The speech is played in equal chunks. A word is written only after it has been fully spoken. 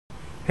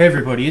Hey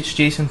everybody, it's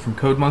Jason from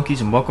Code Monkeys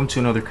and welcome to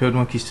another Code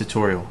Monkeys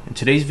tutorial. In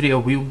today's video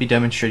we will be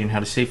demonstrating how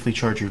to safely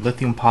charge your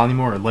lithium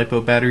polymer or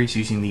LiPo batteries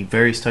using the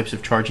various types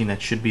of charging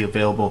that should be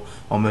available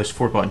on most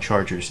 4-button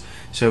chargers.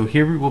 So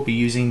here we will be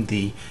using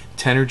the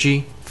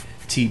Tenergy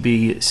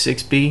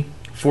TB6B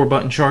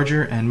 4-button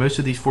charger, and most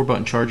of these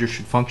 4-button chargers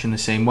should function the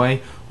same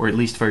way, or at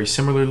least very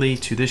similarly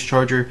to this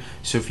charger.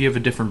 So if you have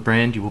a different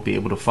brand you will be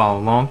able to follow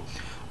along.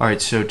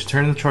 Alright, so to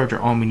turn the charger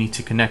on we need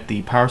to connect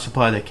the power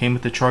supply that came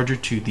with the charger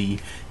to the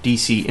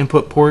DC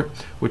input port,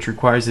 which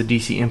requires the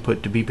DC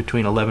input to be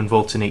between 11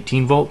 volts and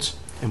 18 volts,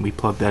 and we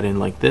plug that in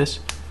like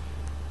this.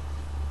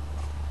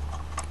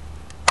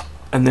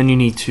 And then you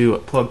need to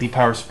plug the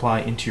power supply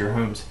into your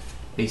home's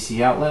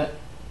AC outlet,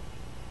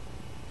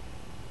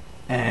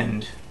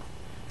 and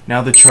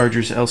now the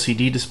charger's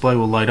LCD display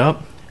will light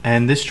up.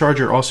 And this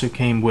charger also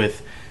came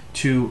with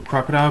 2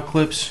 crocodile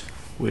clips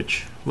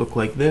which look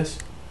like this.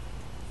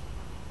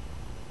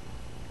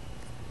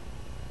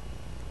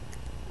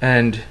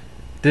 And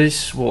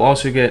this will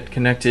also get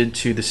connected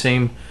to the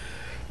same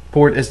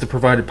port as the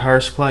provided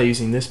power supply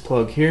using this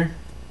plug here.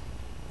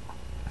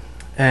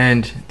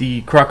 And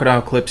the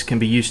crocodile clips can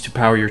be used to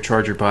power your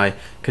charger by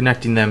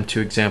connecting them,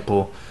 to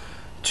example,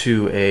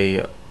 to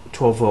a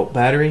 12-volt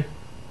battery.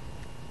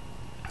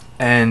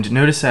 And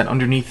notice that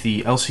underneath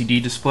the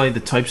LCD display the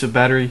types of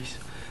batteries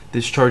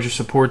this charger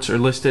supports are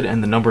listed,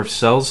 and the number of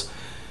cells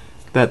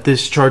that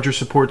this charger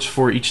supports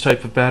for each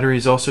type of battery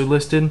is also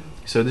listed.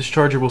 So this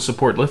charger will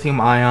support lithium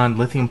ion,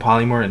 lithium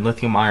polymer, and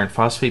lithium iron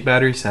phosphate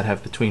batteries that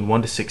have between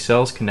 1 to 6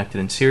 cells connected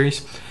in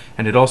series.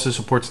 And it also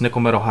supports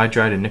nickel metal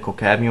hydride and nickel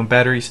cadmium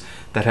batteries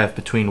that have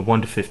between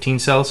 1 to 15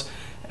 cells.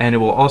 And it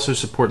will also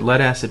support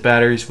lead acid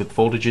batteries with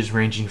voltages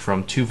ranging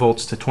from 2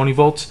 volts to 20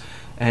 volts.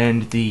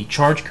 And the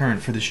charge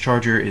current for this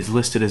charger is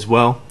listed as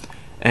well,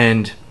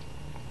 and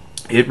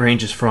it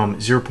ranges from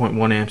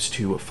 0.1 amps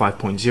to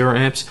 5.0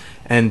 amps.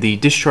 And the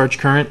discharge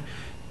current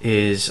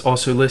is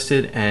also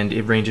listed, and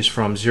it ranges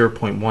from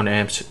 0.1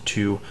 amps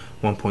to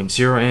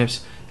 1.0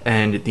 amps.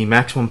 And the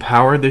maximum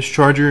power this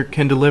charger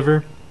can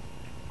deliver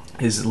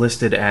is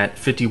listed at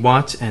 50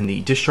 watts, and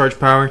the discharge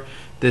power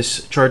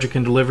this charger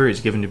can deliver is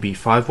given to be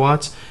 5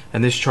 watts.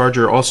 And this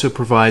charger also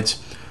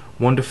provides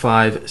 1 to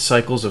 5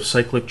 cycles of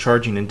cyclic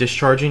charging and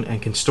discharging,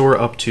 and can store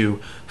up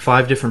to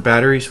 5 different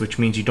batteries, which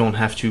means you don't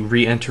have to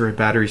re-enter a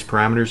battery's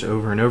parameters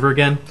over and over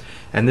again.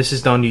 And this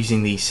is done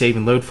using the save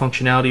and load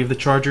functionality of the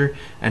charger,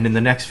 and in the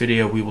next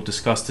video we will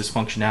discuss this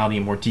functionality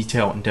in more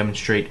detail and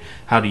demonstrate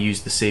how to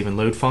use the save and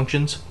load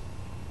functions.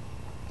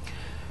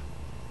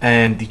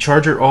 And the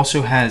charger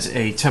also has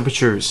a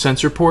temperature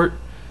sensor port,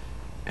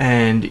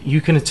 and you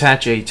can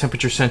attach a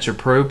temperature sensor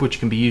probe which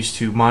can be used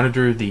to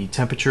monitor the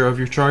temperature of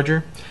your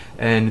charger.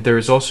 And there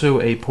is also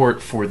a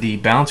port for the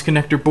balance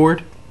connector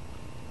board,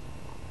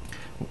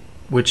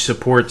 which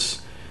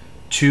supports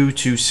 2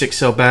 to 6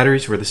 cell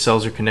batteries where the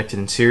cells are connected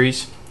in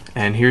series.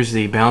 And here's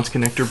the balance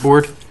connector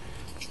board,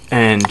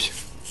 and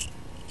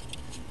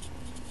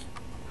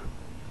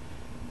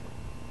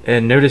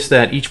notice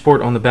that each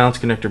port on the balance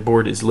connector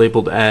board is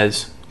labeled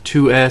as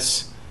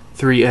 2S,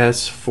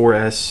 3S,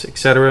 4S,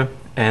 etc.,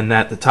 and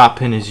that the top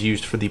pin is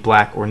used for the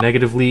black or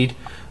negative lead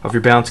of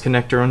your balance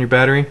connector on your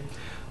battery.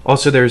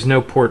 Also, there is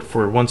no port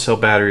for 1-cell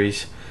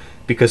batteries,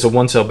 because a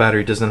 1-cell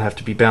battery doesn't have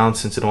to be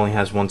balanced since it only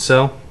has 1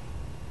 cell.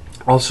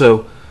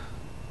 Also,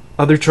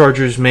 other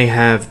chargers may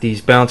have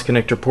these balance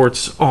connector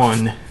ports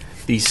on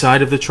the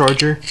side of the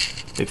charger.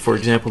 Like, for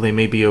example, they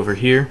may be over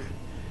here,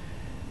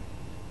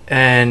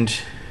 and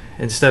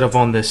instead of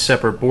on this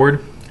separate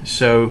board.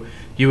 So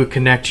you would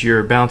connect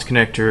your balance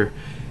connector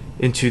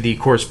into the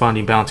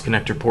corresponding balance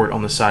connector port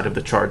on the side of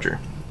the charger.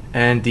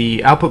 And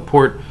the output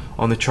port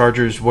on the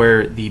chargers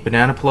where the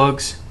banana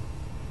plugs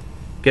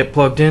get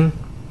plugged in,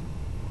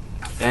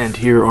 and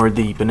here are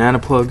the banana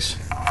plugs,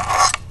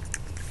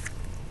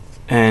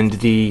 and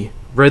the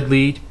red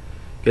lead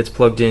gets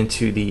plugged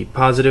into the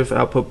positive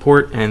output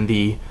port, and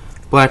the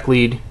black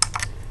lead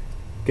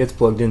gets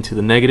plugged into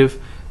the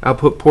negative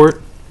output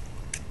port.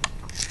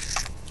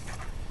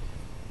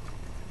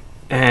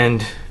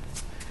 And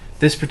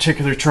this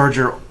particular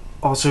charger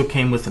also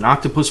came with an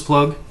octopus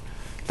plug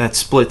that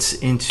splits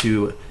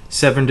into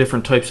 7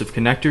 different types of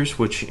connectors,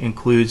 which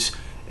includes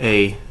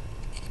a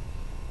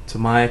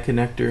Tamiya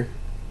connector,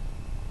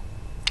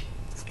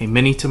 a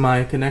mini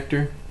Tamiya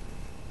connector,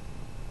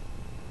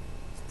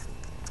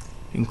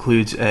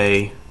 includes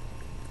a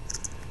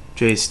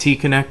JST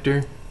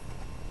connector,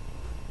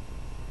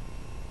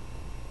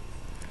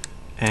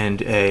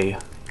 and a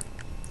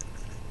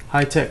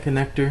high-tech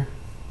connector,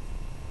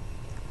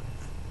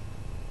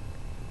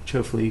 which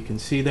hopefully you can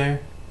see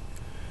there.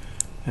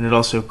 And it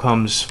also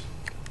comes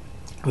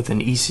with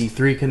an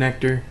EC3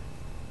 connector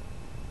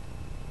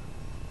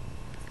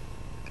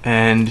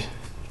and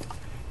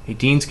a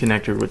Dean's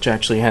connector, which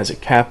actually has a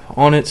cap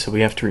on it, so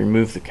we have to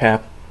remove the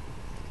cap.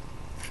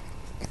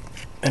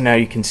 And now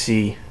you can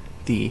see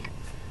the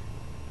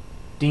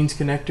Dean's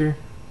connector,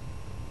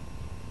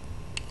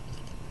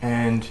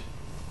 and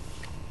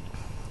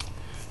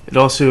it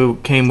also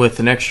came with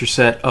an extra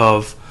set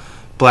of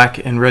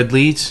black and red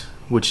leads,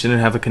 which didn't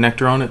have a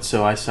connector on it,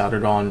 so I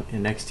soldered on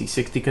an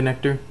XT60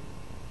 connector.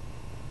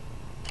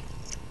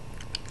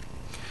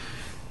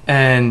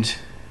 And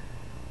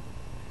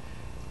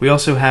we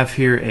also have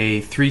here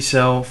a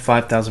 3-cell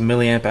 5000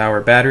 milliamp hour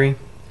battery,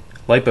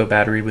 LiPo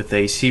battery, with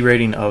a C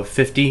rating of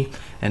 50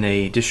 and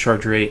a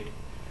discharge rate,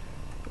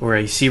 or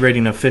a C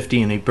rating of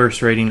 50 and a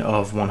burst rating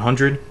of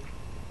 100.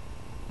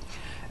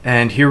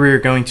 And here we are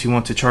going to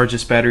want to charge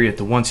this battery at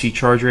the 1C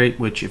charge rate,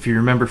 which, if you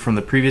remember from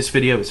the previous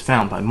video, is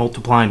found by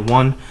multiplying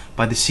 1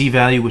 by the C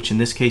value, which in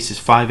this case is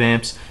 5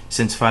 amps,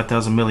 since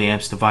 5000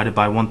 milliamps divided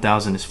by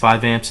 1000 is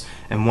 5 amps,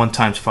 and 1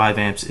 times 5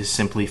 amps is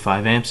simply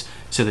 5 amps.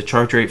 So the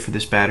charge rate for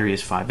this battery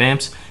is 5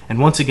 amps. And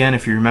once again,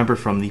 if you remember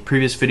from the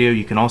previous video,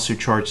 you can also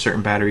charge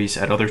certain batteries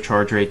at other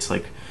charge rates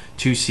like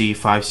 2C,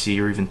 5C,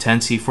 or even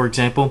 10C, for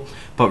example.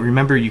 But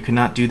remember, you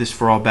cannot do this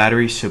for all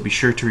batteries, so be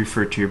sure to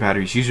refer to your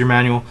battery's user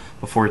manual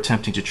before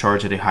attempting to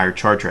charge at a higher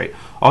charge rate.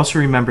 Also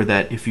remember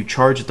that if you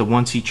charge at the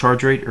 1C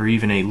charge rate, or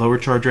even a lower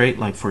charge rate,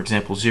 like for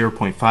example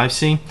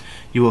 0.5C,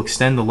 you will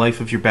extend the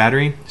life of your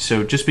battery.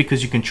 So just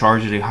because you can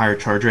charge at a higher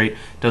charge rate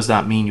does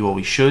not mean you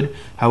always should.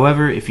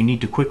 However, if you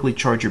need to quickly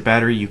charge your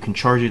battery, you can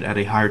charge it at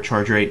a higher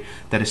charge rate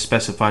that is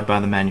specified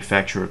by the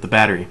manufacturer of the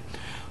battery.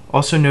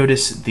 Also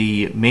notice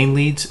the main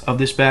leads of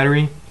this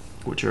battery,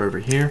 which are over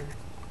here.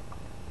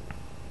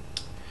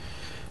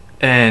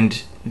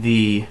 And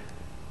the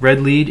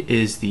red lead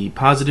is the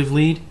positive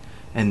lead,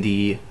 and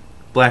the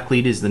black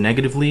lead is the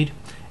negative lead.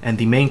 And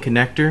the main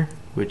connector,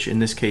 which in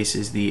this case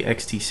is the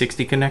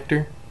XT60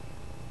 connector,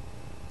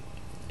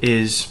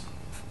 is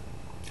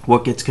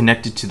what gets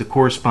connected to the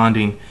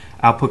corresponding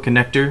output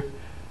connector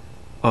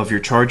of your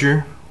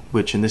charger,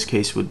 which in this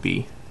case would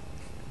be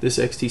this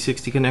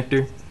XT60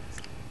 connector.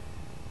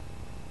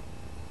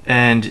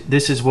 And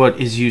this is what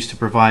is used to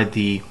provide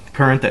the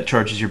current that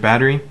charges your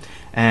battery.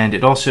 And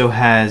it also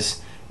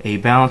has a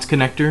balance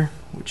connector,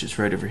 which is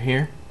right over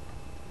here.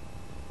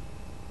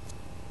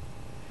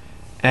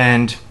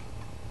 And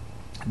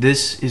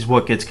this is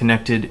what gets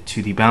connected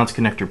to the balance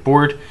connector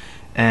board.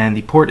 And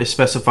the port is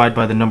specified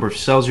by the number of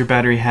cells your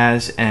battery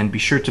has, and be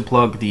sure to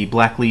plug the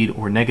black lead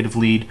or negative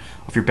lead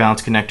of your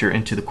balance connector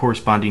into the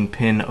corresponding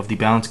pin of the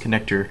balance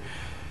connector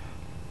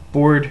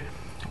board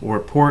or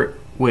port,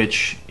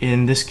 which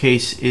in this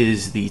case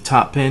is the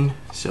top pin.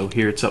 So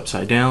here it's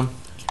upside down.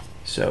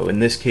 So in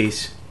this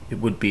case it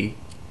would be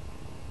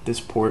this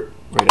port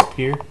right up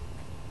here.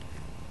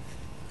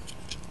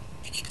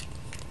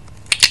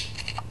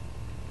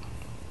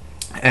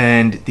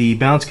 And the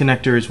balance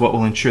connector is what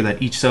will ensure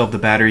that each cell of the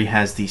battery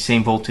has the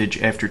same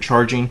voltage after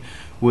charging,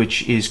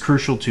 which is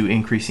crucial to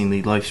increasing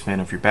the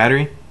lifespan of your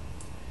battery.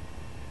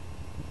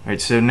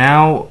 Alright, so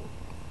now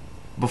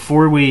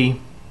before we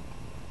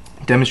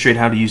demonstrate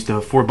how to use the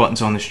 4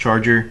 buttons on this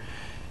charger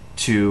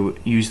to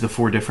use the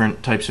 4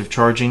 different types of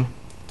charging,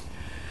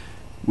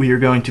 we are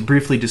going to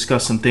briefly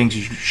discuss some things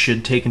you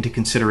should take into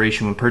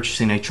consideration when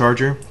purchasing a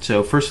charger.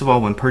 So first of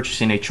all, when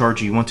purchasing a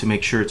charger, you want to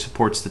make sure it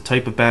supports the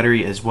type of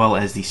battery as well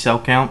as the cell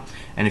count.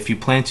 And if you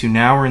plan to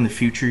now or in the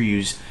future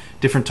use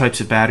different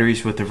types of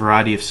batteries with a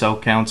variety of cell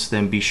counts,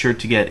 then be sure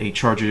to get a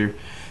charger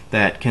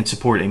that can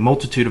support a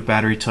multitude of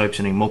battery types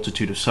and a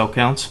multitude of cell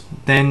counts.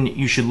 Then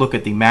you should look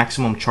at the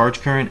maximum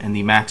charge current and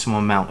the maximum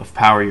amount of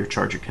power your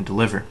charger can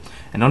deliver.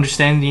 And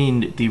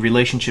understanding the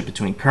relationship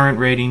between the current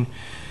rating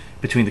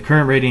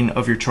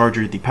of your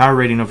charger, the power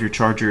rating of your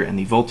charger, and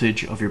the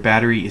voltage of your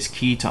battery is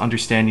key to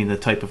understanding the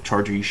type of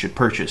charger you should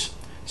purchase.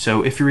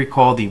 So if you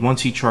recall, the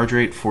 1C charge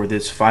rate for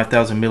this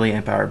 5000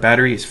 milliamp hour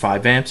battery is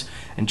 5 amps,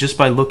 and just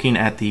by looking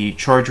at the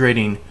charge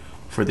rating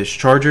for this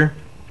charger,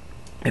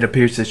 it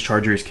appears this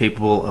charger is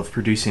capable of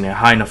producing a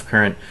high enough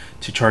current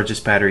to charge this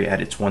battery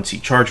at its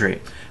 1C charge rate.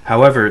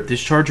 However,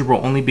 this charger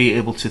will only be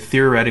able to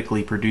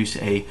theoretically produce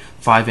a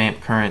 5 amp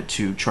current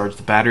to charge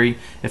the battery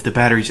if the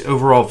battery's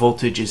overall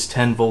voltage is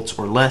 10 volts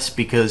or less,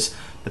 because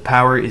the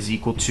power is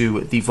equal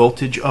to the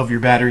voltage of your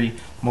battery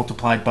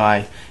multiplied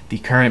by the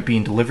current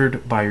being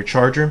delivered by your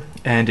charger.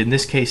 And in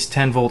this case,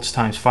 10 volts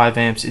times 5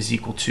 amps is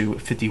equal to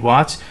 50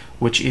 watts,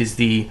 which is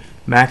the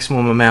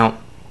maximum amount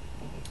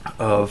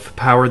of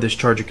power this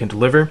charger can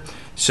deliver.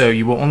 So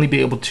you will only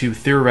be able to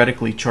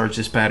theoretically charge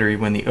this battery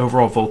when the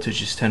overall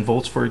voltage is 10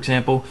 volts, for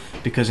example,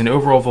 because an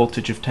overall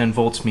voltage of 10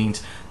 volts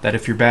means that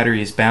if your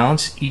battery is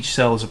balanced, each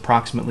cell is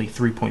approximately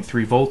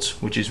 3.3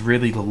 volts, which is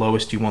really the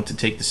lowest you want to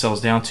take the cells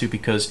down to,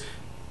 because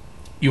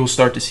you will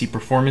start to see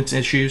performance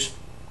issues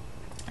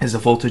as the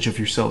voltage of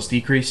your cells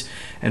decrease.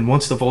 And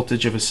once the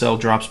voltage of a cell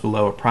drops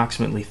below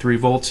approximately 3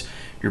 volts,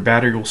 your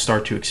battery will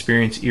start to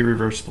experience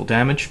irreversible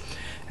damage.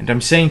 And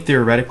I'm saying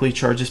theoretically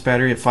charge this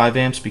battery at 5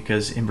 amps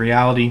because in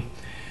reality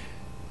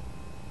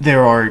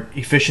there are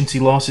efficiency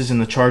losses in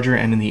the charger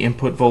and in the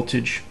input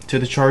voltage to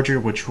the charger,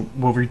 which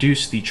will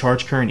reduce the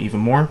charge current even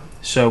more.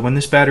 So when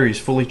this battery is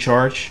fully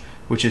charged,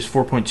 which is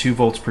 4.2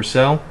 volts per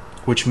cell,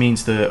 which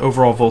means the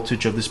overall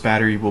voltage of this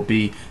battery will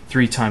be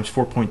 3 times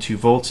 4.2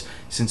 volts,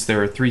 since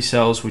there are 3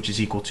 cells, which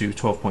is equal to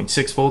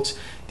 12.6 volts.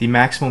 The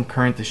maximum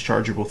current this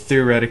charger will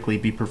theoretically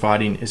be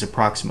providing is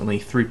approximately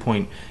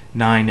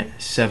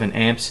 3.97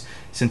 amps,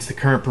 since the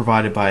current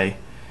provided by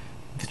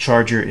the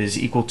charger is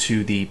equal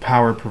to the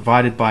power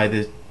provided by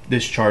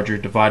this charger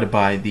divided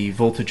by the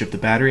voltage of the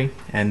battery,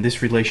 and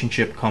this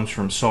relationship comes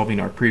from solving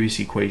our previous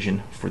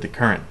equation for the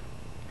current.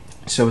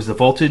 So as the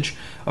voltage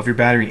of your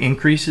battery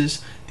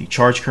increases, the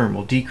charge current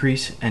will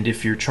decrease, and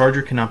if your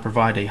charger cannot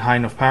provide a high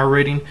enough power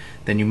rating,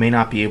 then you may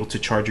not be able to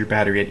charge your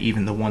battery at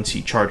even the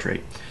 1C charge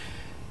rate.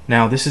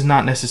 Now, this is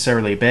not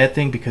necessarily a bad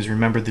thing, because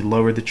remember, the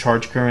lower the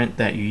charge current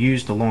that you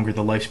use, the longer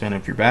the lifespan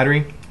of your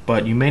battery,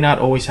 but you may not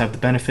always have the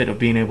benefit of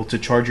being able to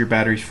charge your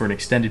batteries for an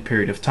extended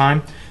period of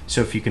time.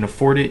 So if you can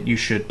afford it, you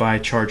should buy a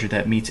charger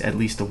that meets at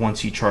least the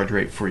 1C charge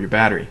rate for your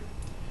battery.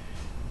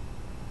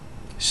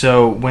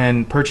 So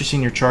when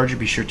purchasing your charger,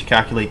 be sure to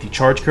calculate the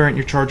charge current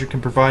your charger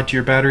can provide to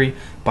your battery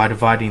by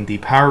dividing the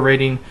power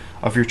rating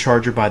of your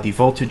charger by the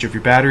voltage of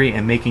your battery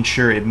and making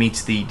sure it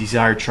meets the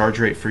desired charge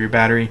rate for your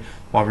battery,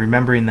 while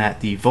remembering that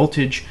the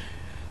voltage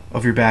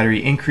of your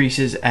battery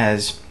increases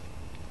as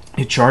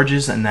it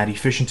charges and that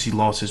efficiency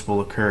losses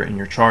will occur in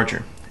your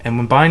charger. And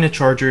when buying a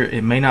charger,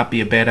 it may not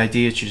be a bad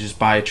idea to just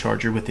buy a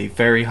charger with a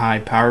very high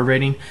power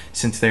rating,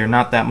 since they are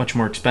not that much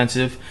more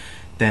expensive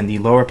than the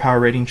lower power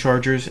rating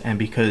chargers, and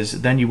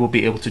because then you will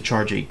be able to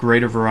charge a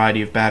greater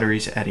variety of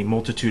batteries at a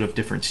multitude of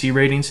different C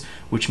ratings,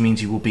 which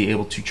means you will be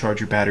able to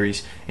charge your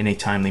batteries in a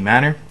timely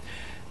manner.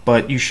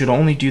 But you should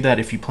only do that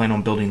if you plan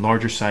on building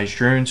larger sized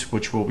drones,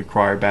 which will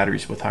require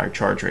batteries with higher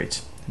charge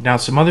rates. Now,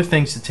 some other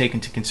things to take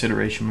into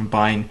consideration when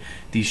buying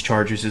these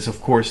chargers is,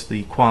 of course,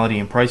 the quality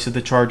and price of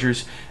the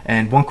chargers.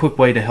 And one quick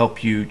way to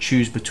help you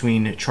choose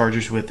between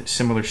chargers with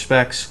similar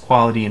specs,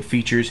 quality, and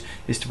features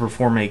is to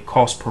perform a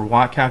cost per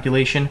watt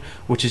calculation,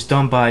 which is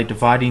done by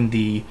dividing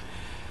the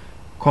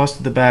cost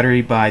of the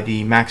battery by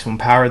the maximum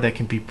power that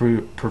can be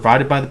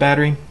provided by the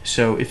battery.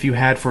 So if you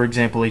had, for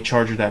example, a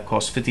charger that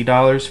costs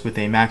 $50 with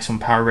a maximum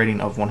power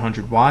rating of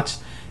 100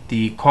 watts,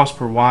 the cost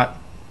per watt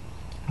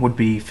would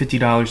be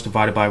 $50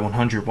 divided by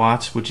 100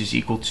 watts, which is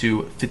equal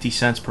to 50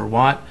 cents per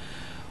watt.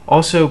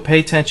 Also, pay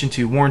attention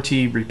to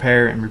warranty,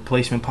 repair, and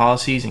replacement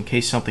policies in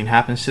case something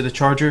happens to the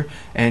charger,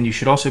 and you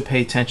should also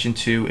pay attention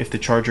to if the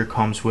charger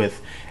comes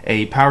with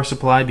a power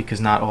supply,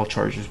 because not all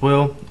chargers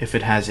will, if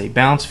it has a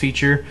balance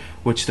feature,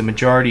 which the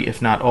majority,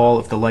 if not all,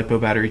 of the LiPo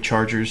battery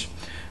chargers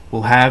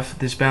will have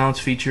this balance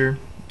feature,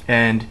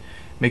 and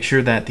make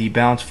sure that the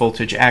balance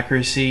voltage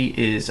accuracy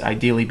is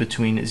ideally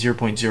between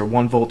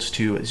 0.01 volts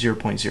to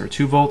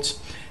 0.02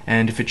 volts,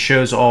 and if it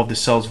shows all of the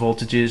cell's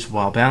voltages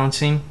while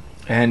balancing,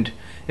 and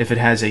if it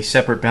has a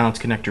separate balance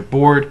connector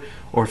board,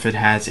 or if it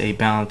has a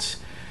balance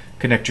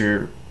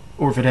connector,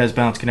 or if it has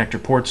balance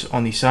connector ports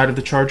on the side of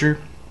the charger,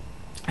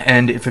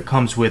 and if it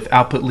comes with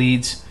output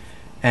leads,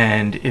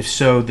 and if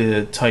so,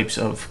 the types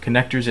of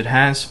connectors it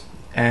has.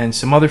 And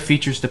some other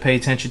features to pay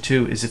attention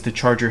to is if the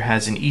charger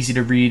has an easy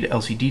to read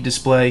LCD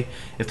display,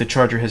 if the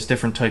charger has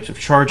different types of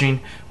charging,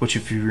 which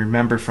if you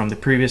remember from the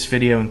previous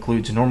video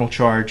includes normal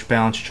charge,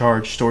 balance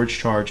charge, storage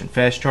charge, and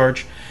fast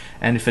charge,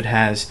 and if it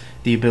has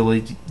the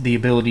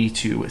ability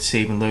to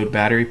save and load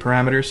battery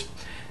parameters.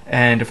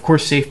 And of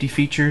course, safety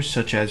features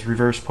such as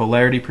reverse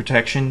polarity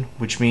protection,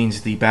 which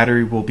means the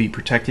battery will be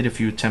protected if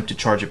you attempt to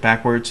charge it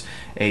backwards,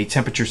 a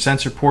temperature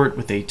sensor port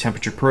with a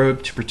temperature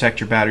probe to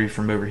protect your battery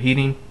from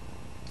overheating,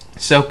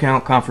 cell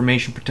count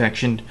confirmation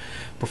protection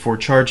before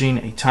charging,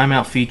 a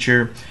timeout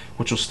feature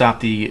which will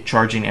stop the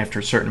charging after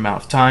a certain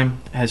amount of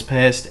time has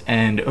passed,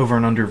 and over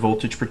and under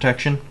voltage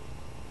protection.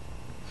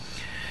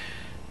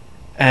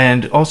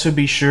 And also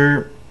be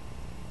sure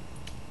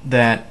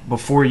that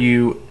before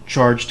you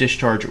charge,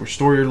 discharge, or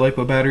store your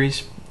LiPo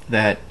batteries,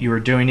 that you are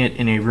doing it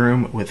in a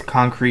room with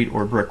concrete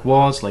or brick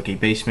walls, like a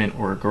basement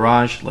or a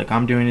garage, like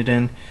I'm doing it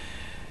in,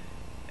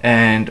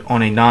 and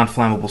on a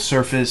non-flammable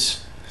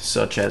surface,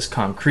 such as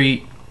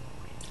concrete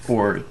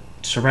or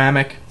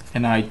ceramic.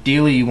 And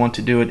ideally you want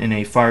to do it in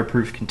a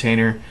fireproof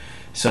container,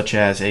 such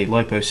as a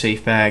LiPo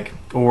safe bag,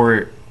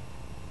 or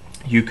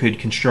you could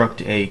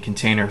construct a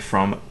container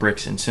from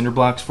bricks and cinder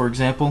blocks, for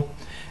example.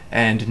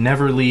 And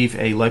never leave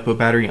a LiPo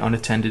battery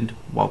unattended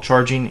while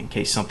charging in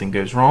case something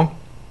goes wrong.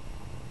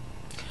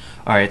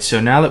 Alright, so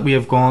now that we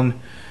have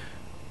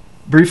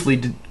briefly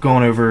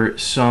gone over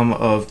some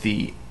of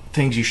the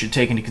things you should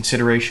take into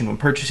consideration when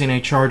purchasing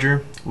a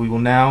charger, we will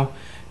now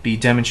be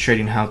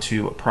demonstrating how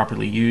to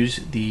properly use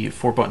the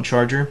 4-button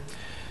charger.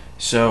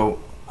 So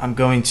I'm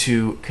going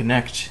to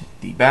connect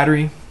the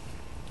battery.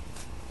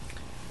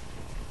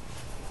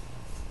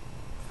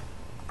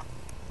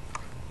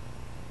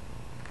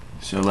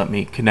 So let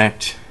me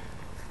connect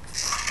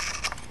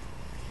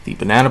the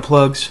banana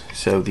plugs.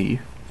 So the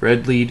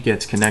red lead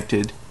gets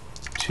connected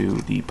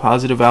to the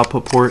positive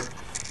output port,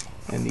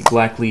 and the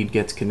black lead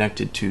gets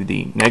connected to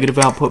the negative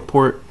output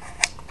port.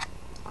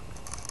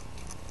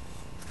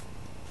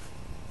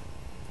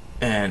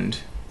 And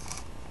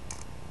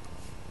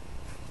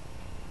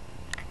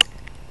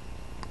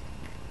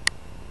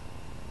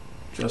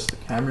adjust the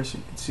camera so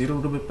you can see it a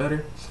little bit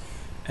better.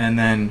 And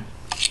then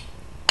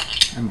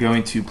I'm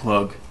going to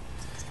plug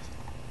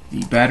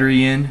the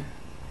battery in,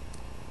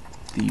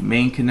 the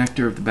main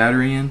connector of the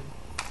battery in,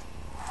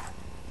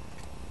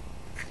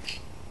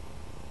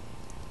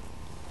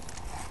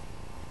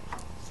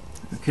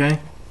 Okay,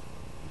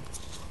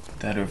 put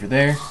that over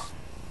there.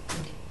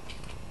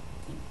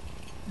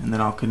 And then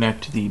I'll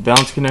connect the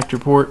balance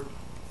connector port.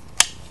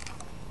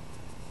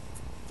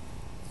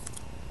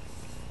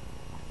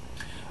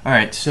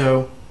 Alright,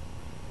 so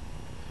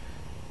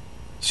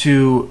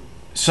to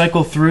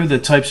cycle through the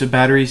types of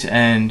batteries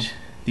and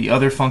the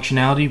other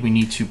functionality, we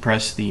need to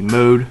press the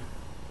mode/escape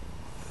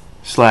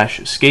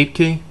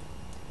key,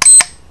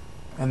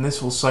 and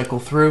this will cycle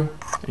through.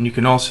 And you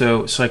can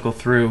also cycle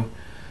through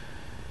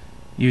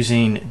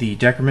using the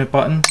decrement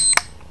button,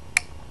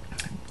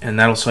 and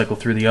that'll cycle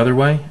through the other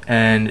way.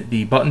 And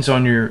the buttons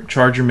on your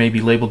charger may be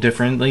labeled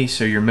differently,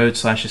 so your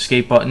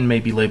mode/escape button may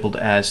be labeled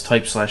as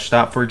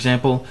type/stop, for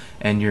example,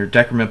 and your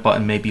decrement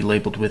button may be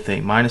labeled with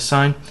a minus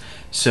sign.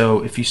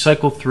 So if you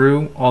cycle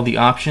through all the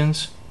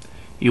options,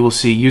 you will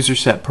see user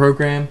set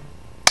program,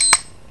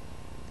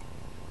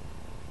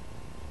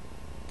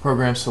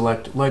 program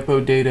select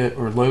LiPo data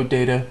or load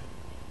data,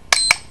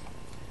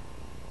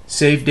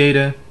 save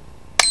data.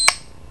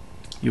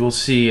 You will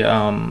see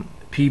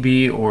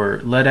PB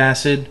or lead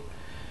acid.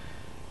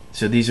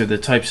 So these are the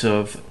types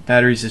of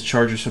batteries this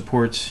charger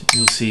supports.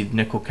 You'll see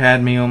nickel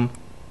cadmium,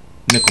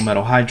 nickel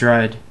metal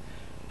hydride,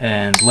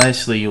 and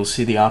lastly you'll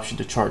see the option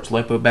to charge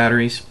LiPo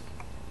batteries.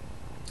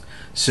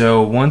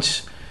 So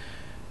once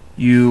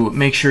you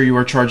make sure you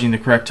are charging the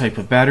correct type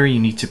of battery, you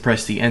need to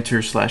press the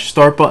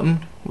enter/start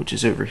button, which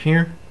is over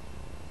here.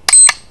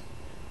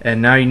 And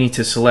now you need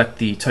to select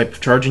the type of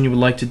charging you would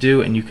like to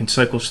do, and you can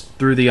cycle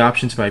through the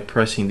options by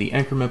pressing the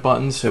increment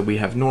button. So we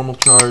have normal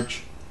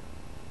charge,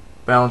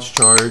 balance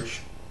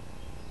charge,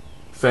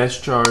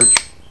 fast charge,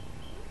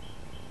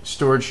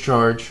 storage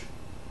charge,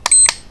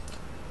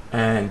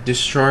 and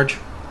discharge.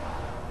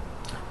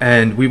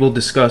 And we will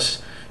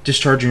discuss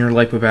discharging your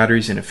LiPo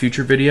batteries in a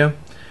future video.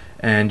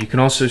 And you can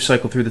also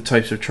cycle through the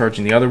types of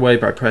charging the other way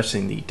by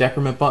pressing the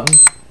decrement button.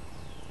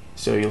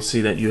 So you'll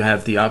see that you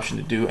have the option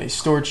to do a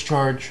storage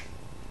charge,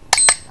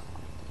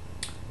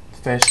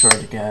 fast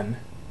charge again,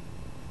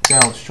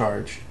 balance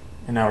charge,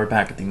 and now we're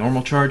back at the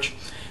normal charge.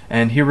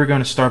 And here we're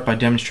going to start by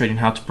demonstrating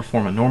how to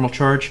perform a normal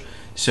charge.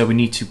 So we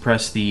need to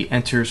press the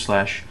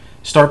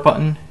enter/start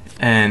button,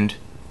 and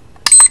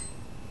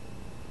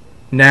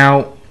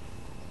now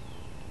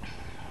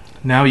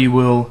you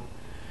will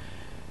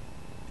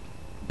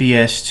be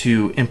asked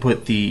to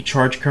input the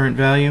charge current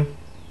value.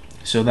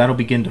 So that'll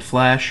begin to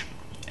flash,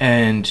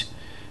 and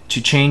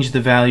to change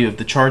the value of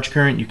the charge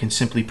current, you can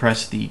simply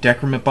press the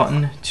decrement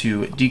button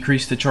to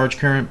decrease the charge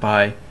current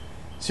by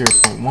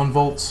 0.1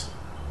 volts.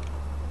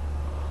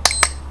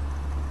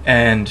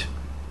 And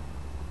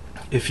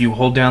if you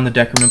hold down the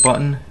decrement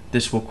button,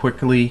 this will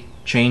quickly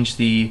change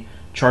the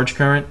charge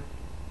current.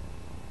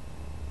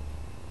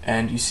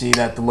 And you see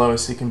that the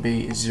lowest it can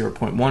be is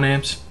 0.1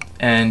 amps.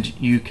 And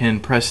you can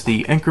press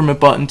the increment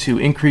button to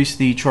increase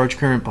the charge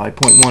current by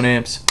 0.1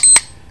 amps.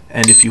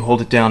 And if you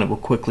hold it down, it will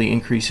quickly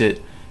increase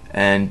it.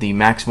 And the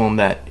maximum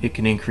that it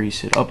can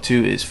increase it up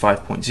to is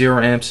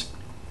 5.0 amps.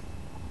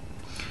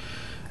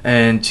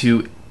 And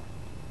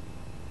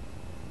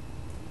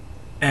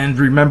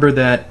remember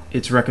that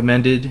it's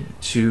recommended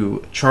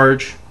to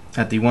charge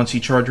at the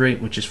 1C charge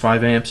rate, which is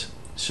 5 amps.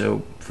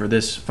 So for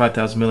this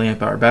 5,000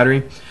 milliamp hour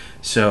battery,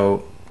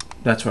 so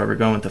that's why we're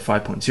going with the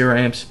 5.0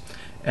 amps.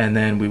 And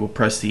then we will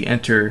press the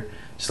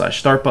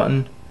enter/start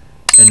button,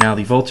 and now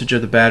the voltage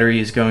of the battery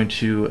is going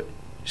to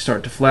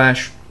start to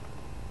flash.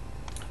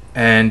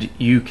 And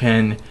you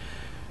can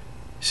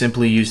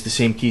simply use the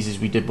same keys as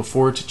we did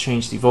before to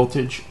change the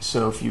voltage.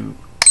 So if you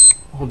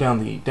hold down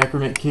the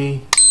decrement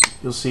key,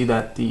 you'll see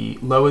that the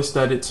lowest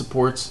that it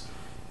supports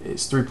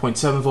is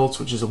 3.7 volts,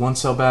 which is a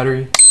 1-cell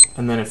battery.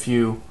 And then if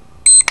you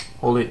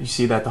hold it, you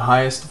see that the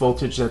highest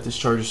voltage that this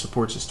charger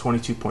supports is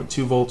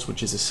 22.2 volts,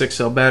 which is a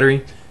 6-cell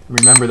battery. And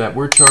remember that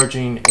we're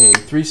charging a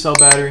 3-cell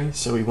battery,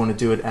 so we want to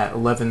do it at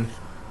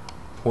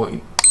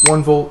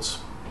 11.1 volts,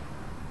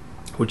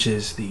 which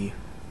is the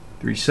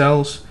 3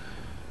 cells.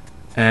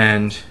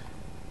 And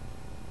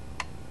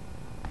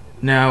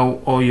now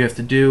all you have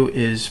to do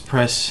is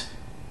press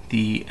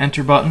the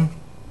enter button,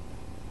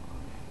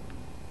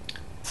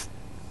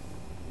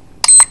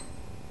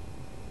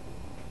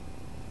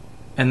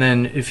 and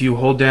then if you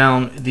hold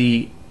down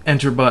the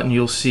enter button,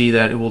 you'll see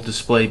that it will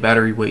display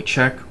battery weight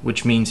check,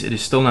 which means it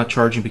is still not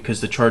charging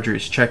because the charger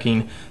is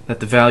checking that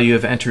the value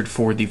I've entered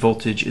for the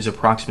voltage is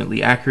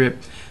approximately accurate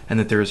and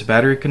that there is a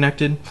battery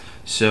connected.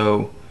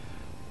 So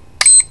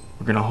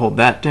we're going to hold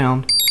that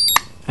down,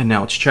 and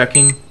now it's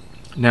checking.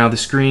 Now the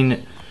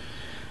screen,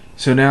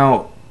 so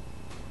now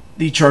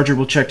the charger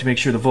will check to make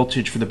sure the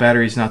voltage for the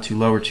battery is not too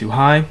low or too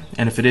high,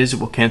 and if it is, it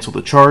will cancel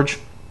the charge,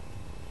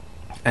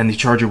 and the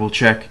charger will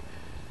check.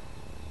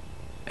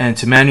 And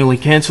to manually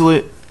cancel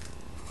it,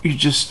 you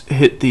just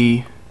hit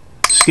the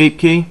escape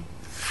key.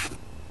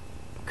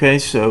 Okay,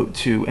 so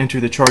to enter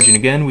the charging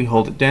again, we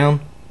hold it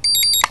down,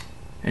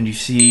 and you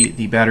see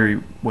the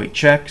battery weight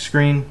check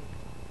screen,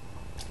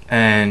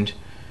 and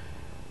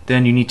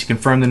then you need to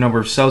confirm the number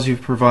of cells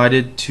you've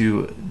provided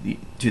to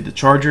the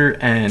charger,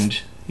 and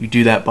you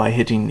do that by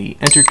hitting the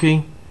enter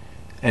key.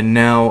 And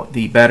now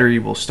the battery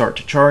will start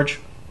to charge.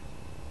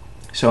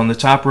 So on the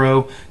top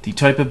row, the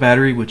type of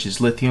battery, which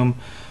is lithium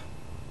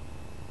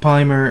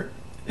polymer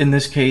in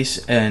this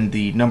case, and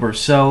the number of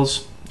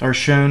cells are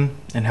shown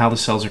and how the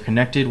cells are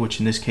connected, which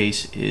in this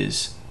case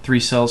is 3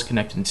 cells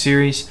connected in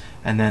series,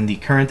 and then the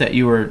current that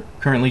you are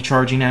currently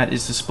charging at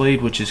is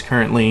displayed, which is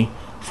currently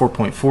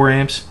 4.4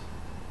 amps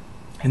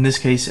in this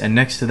case, and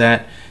next to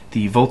that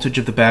the voltage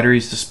of the battery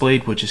is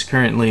displayed, which is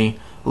currently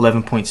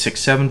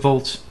 11.67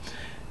 volts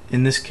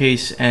in this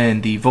case,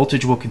 and the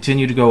voltage will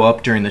continue to go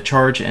up during the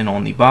charge. And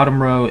on the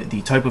bottom row,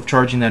 the type of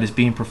charging that is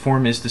being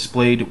performed is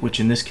displayed,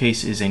 which in this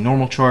case is a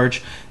normal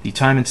charge. The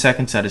time in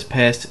seconds that has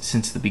passed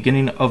since the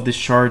beginning of this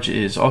charge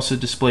is also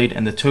displayed,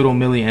 and the total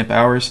milliamp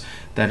hours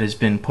that has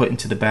been put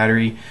into the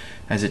battery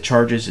as it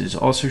charges is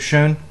also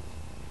shown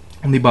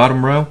on the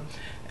bottom row.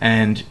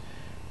 And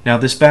now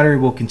this battery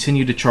will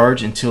continue to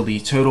charge until the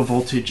total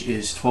voltage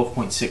is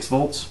 12.6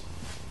 volts,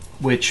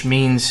 which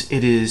means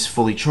it is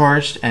fully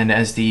charged, and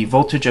as the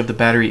voltage of the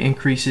battery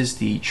increases,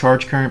 the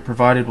charge current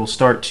provided will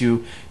start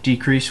to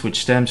decrease,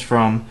 which stems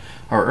from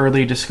our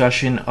earlier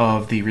discussion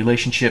of the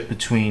relationship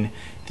between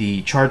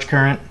the charge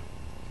current,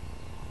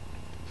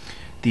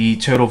 the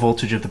total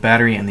voltage of the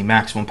battery, and the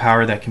maximum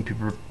power that can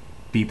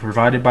be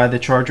provided by the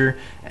charger,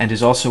 and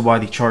is also why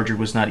the charger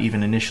was not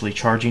even initially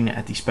charging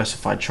at the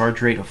specified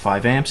charge rate of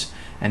 5 amps.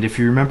 And if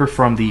you remember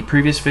from the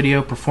previous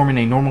video, performing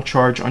a normal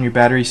charge on your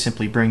battery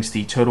simply brings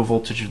the total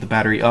voltage of the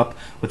battery up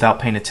without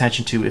paying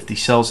attention to if the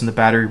cells in the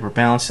battery were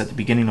balanced at the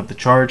beginning of the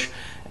charge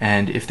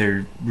and if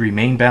they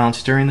remain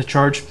balanced during the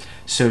charge.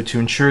 So to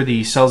ensure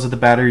the cells of the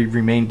battery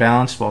remain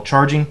balanced while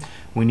charging,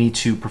 we need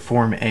to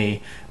perform a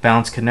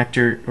balance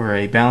connector or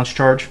a balance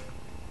charge.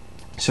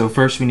 So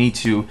first we need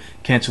to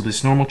cancel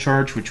this normal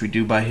charge, which we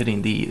do by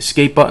hitting the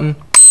escape button,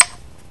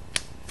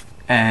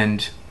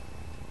 and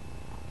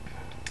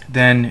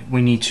then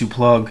we need to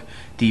plug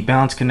the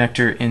balance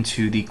connector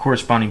into the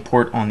corresponding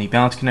port on the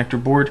balance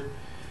connector board.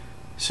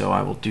 So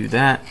I will do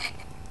that.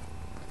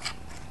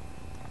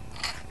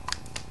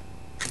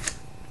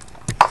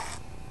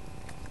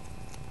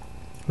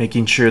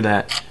 Making sure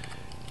that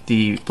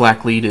the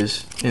black lead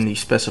is in the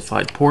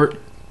specified port.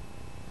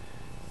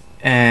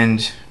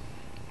 And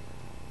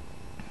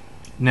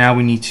now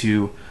we need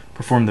to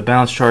perform the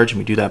balance charge, and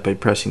we do that by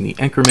pressing the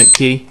increment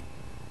key.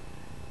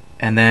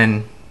 And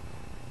then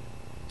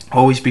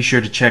always be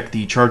sure to check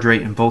the charge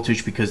rate and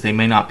voltage, because they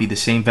may not be the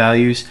same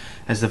values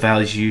as the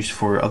values used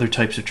for other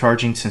types of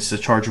charging, since the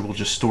charger will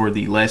just store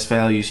the last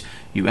values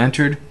you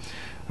entered.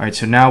 Alright,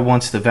 so now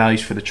once the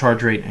values for the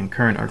charge rate and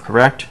current are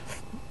correct,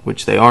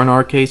 which they are in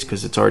our case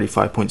because it's already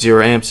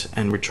 5.0 amps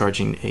and we're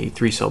charging a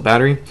 3-cell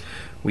battery,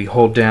 we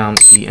hold down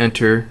the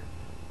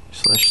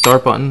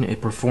enter/start button.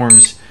 It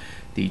performs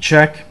the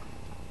check,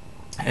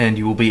 and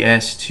you will be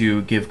asked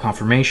to give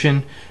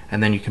confirmation,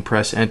 and then you can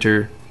press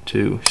enter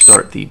to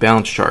start the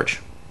balance charge.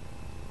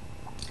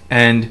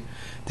 And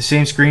the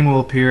same screen will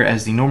appear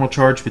as the normal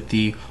charge, with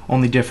the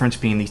only difference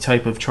being the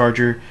type of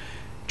charger.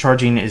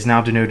 Charging is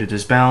now denoted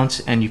as balance,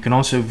 and you can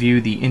also view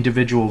the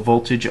individual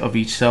voltage of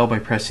each cell by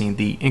pressing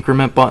the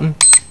increment button.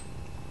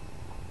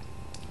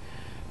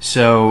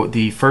 So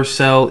the first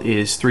cell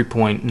is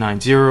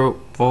 3.90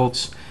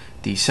 volts,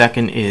 the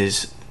second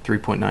is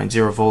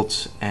 3.90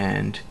 volts,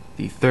 and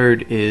the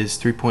third is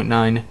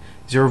 3.90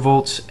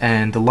 volts,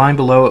 and the line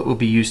below it will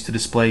be used to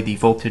display the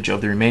voltage of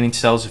the remaining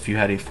cells if you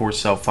had a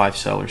 4-cell,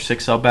 5-cell, or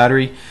 6-cell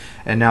battery.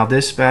 And now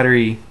this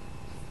battery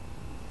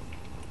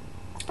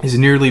is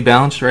nearly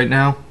balanced right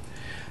now,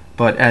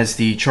 but as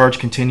the charge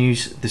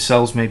continues, the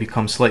cells may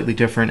become slightly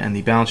different, and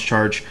the balance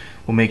charge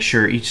will make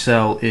sure each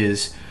cell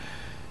is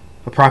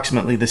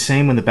approximately the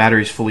same when the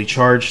battery is fully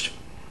charged.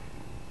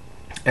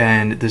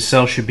 And the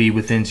cell should be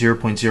within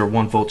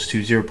 0.01 volts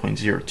to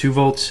 0.02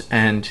 volts.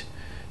 And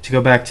to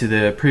go back to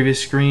the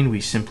previous screen,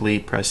 we simply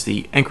press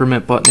the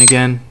increment button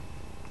again,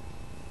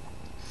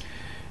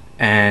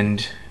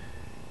 and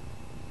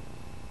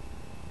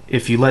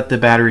if you let the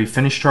battery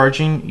finish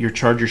charging, your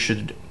charger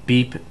should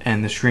beep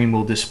and the screen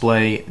will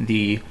display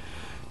the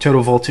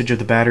total voltage of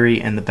the battery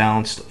and the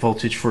balanced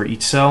voltage for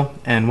each cell.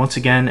 And once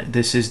again,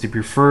 this is the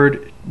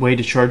preferred way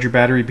to charge your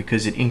battery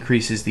because it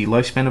increases the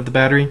lifespan of the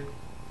battery.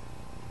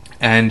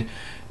 And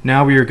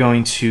now we are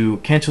going to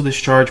cancel this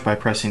charge by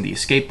pressing the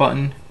escape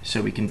button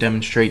so we can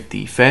demonstrate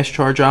the fast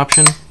charge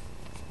option.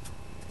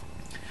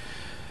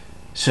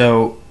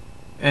 So,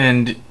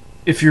 and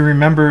if you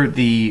remember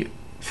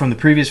from the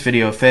previous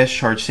video, fast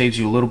charge saves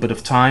you a little bit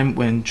of time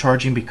when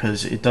charging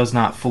because it does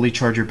not fully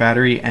charge your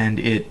battery, and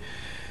it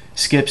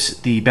skips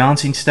the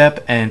balancing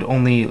step and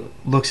only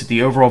looks at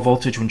the overall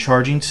voltage when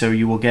charging. So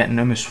you will get an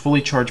almost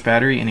fully charged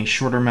battery in a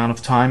shorter amount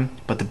of time,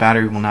 but the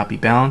battery will not be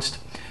balanced.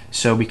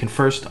 So we can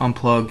first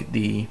unplug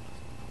the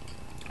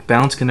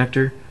balance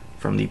connector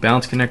from the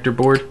balance connector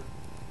board,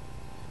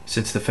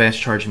 since the fast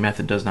charging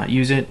method does not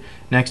use it.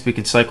 Next, we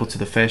can cycle to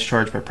the fast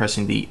charge by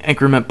pressing the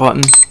increment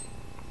button.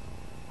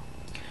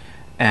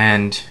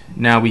 And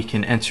now we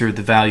can enter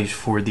the values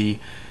for the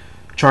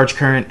charge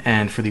current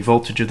and for the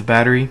voltage of the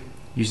battery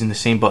using the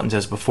same buttons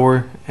as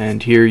before.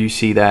 And here you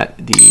see that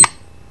the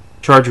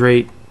charge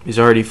rate is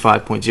already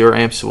 5.0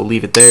 amps, so we'll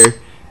leave it there.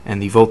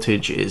 And the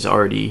voltage is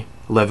already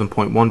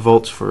 11.1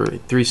 volts for a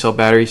 3-cell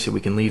battery, so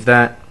we can leave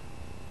that.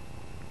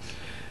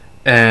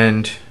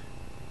 And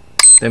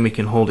then we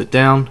can hold it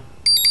down,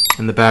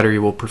 and the battery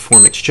will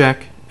perform its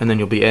check, and then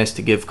you'll be asked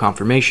to give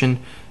confirmation.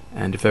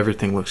 And if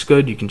everything looks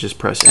good, you can just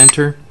press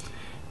enter,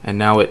 and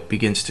now it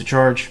begins to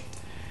charge.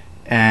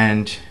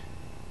 And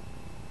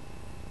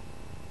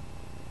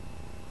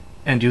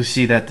you'll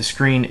see that the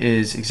screen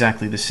is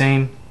exactly the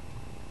same,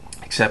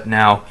 except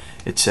now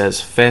it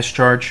says fast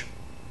charge.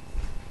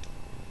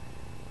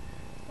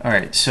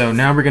 Alright, so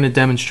now we're going to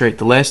demonstrate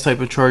the last type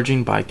of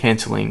charging by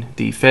canceling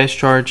the fast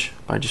charge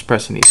by just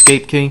pressing the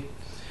escape key.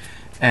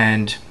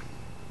 And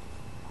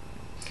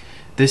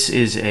this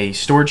is a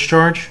storage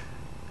charge,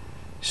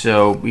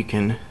 so we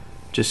can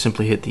just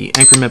simply hit the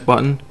increment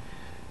button.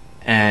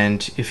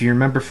 And if you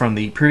remember from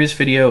the previous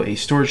video, a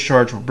storage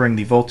charge will bring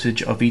the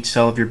voltage of each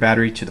cell of your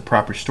battery to the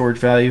proper storage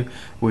value,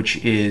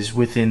 which is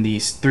within the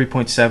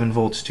 3.7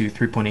 volts to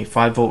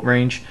 3.85 volt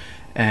range.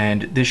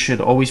 And this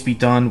should always be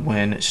done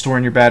when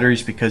storing your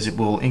batteries because it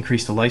will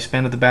increase the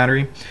lifespan of the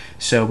battery.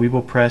 So we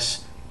will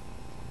press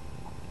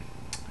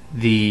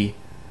the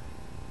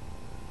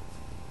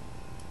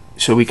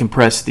we can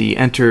press the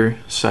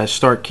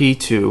enter/start key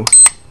to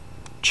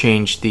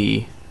change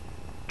the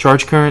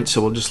charge current.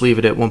 So we'll just leave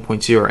it at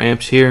 1.0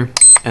 amps here,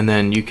 and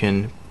then you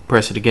can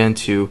press it again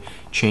to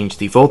change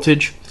the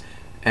voltage.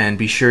 And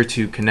be sure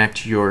to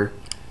connect your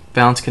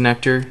balance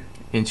connector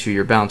into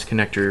your balance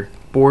connector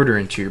board or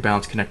into your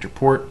balance connector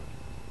port.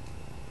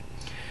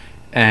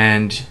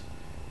 And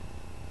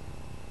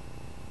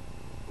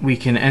we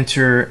can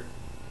enter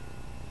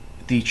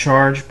the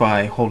charge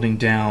by holding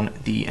down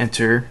the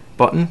enter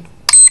button.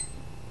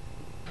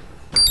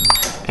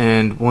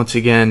 And once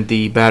again,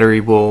 the battery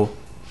will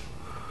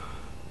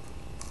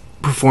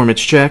perform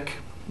its check,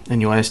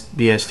 and you'll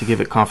be asked to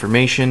give it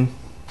confirmation.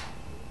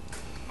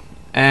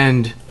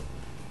 And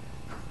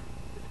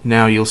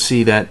now you'll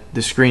see that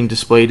the screen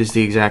displayed is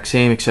the exact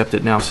same, except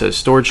it now says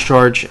storage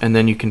charge. And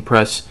then you can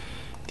press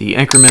the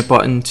increment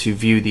button to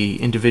view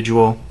the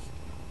individual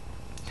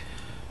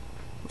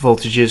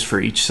voltages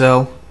for each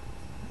cell.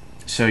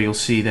 So you'll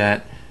see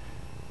that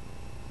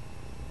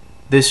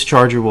this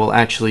charger will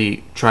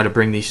actually try to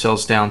bring these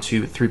cells down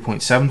to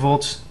 3.7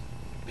 volts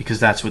because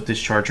that's what this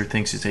charger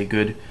thinks is a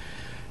good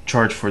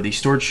charge for the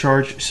storage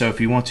charge. So if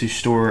you want to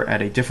store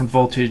at a different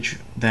voltage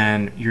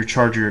than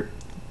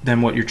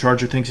what your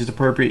charger thinks is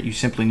appropriate, you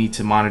simply need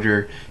to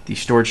monitor the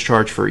storage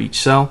charge for each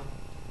cell,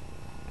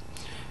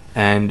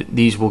 and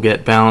these will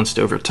get balanced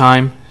over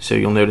time. So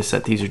you'll notice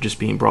that these are just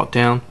being brought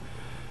down.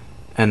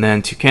 And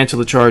then to cancel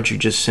the charge, you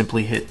just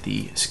simply hit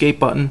the escape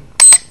button.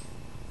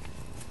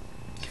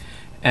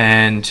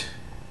 And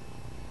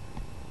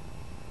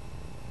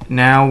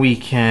now we're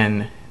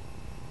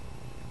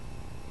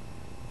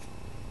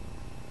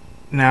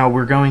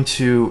going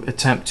to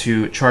attempt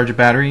to charge a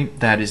battery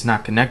that is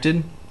not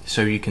connected.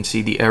 So you can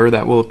see the error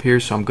that will appear.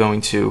 So I'm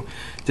going to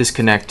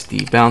disconnect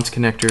the balance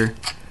connector,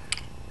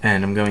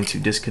 and I'm going to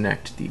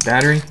disconnect the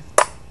battery.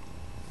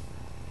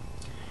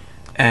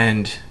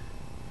 And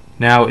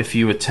now if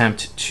you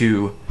attempt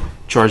to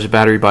charge the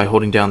battery by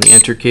holding down the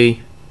enter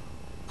key,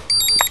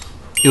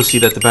 you'll see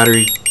that the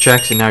battery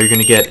checks, and now you're going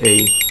to get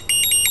a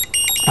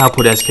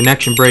output as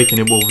connection break, and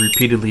it will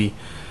repeatedly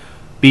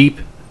beep.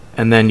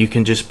 And then you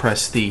can just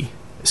press the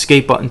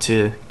escape button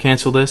to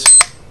cancel this.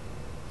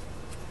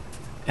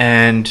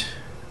 And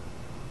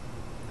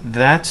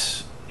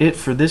that's it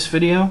for this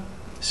video.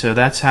 So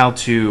that's how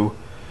to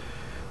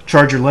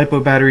charge your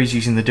LiPo batteries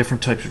using the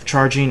different types of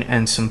charging,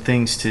 and some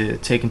things to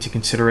take into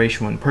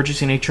consideration when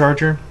purchasing a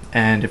charger.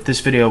 And if this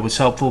video was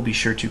helpful, be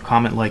sure to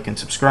comment, like, and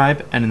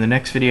subscribe. And in the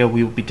next video,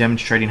 we will be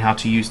demonstrating how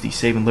to use the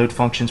save and load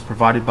functions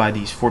provided by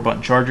these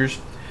 4-button chargers,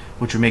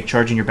 which will make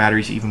charging your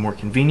batteries even more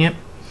convenient.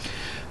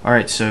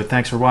 Alright, so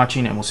thanks for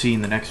watching, and we'll see you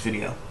in the next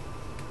video.